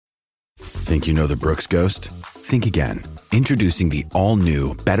Think you know the Brooks Ghost? Think again. Introducing the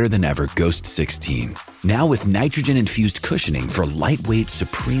all-new, better-than-ever Ghost 16. Now with nitrogen-infused cushioning for lightweight,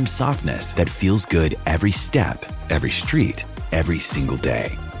 supreme softness that feels good every step, every street, every single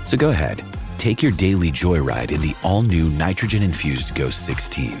day. So go ahead, take your daily joyride in the all-new nitrogen-infused Ghost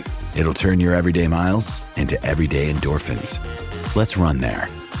 16. It'll turn your everyday miles into everyday endorphins. Let's run there.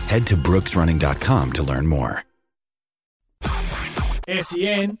 Head to brooksrunning.com to learn more.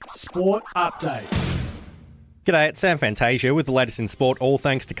 SEN Sport Update. G'day, it's Sam Fantasia with the latest in sport, all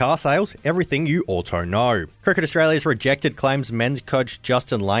thanks to car sales, everything you auto know. Cricket Australia's rejected claims men's coach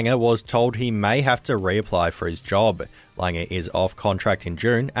Justin Langer was told he may have to reapply for his job. Langer is off contract in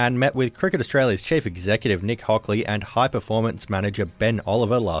June and met with Cricket Australia's chief executive Nick Hockley and high-performance manager Ben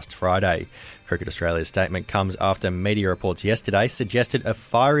Oliver last Friday. Cricket Australia's statement comes after media reports yesterday suggested a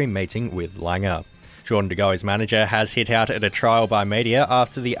fiery meeting with Langer. Jordan De Goey's manager has hit out at a trial by media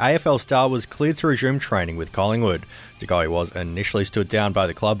after the AFL star was cleared to resume training with Collingwood. De Goey was initially stood down by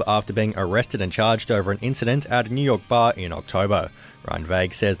the club after being arrested and charged over an incident at a New York bar in October. Ryan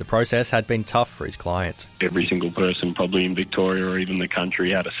Vague says the process had been tough for his client. Every single person probably in Victoria or even the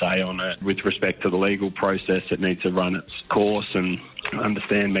country had a say on it. With respect to the legal process, it needs to run its course and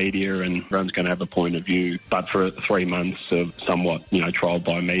understand media, and everyone's going to have a point of view. But for 3 months of somewhat, trial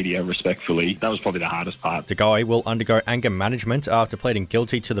by media, respectfully, that was probably the hardest part. De Goey will undergo anger management after pleading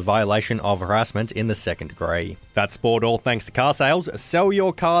guilty to the violation of harassment in the second degree. That's sport, all thanks to car sales. Sell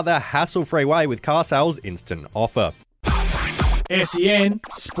your car the hassle-free way with car sales instant offer. SEN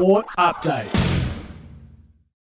Sport Update.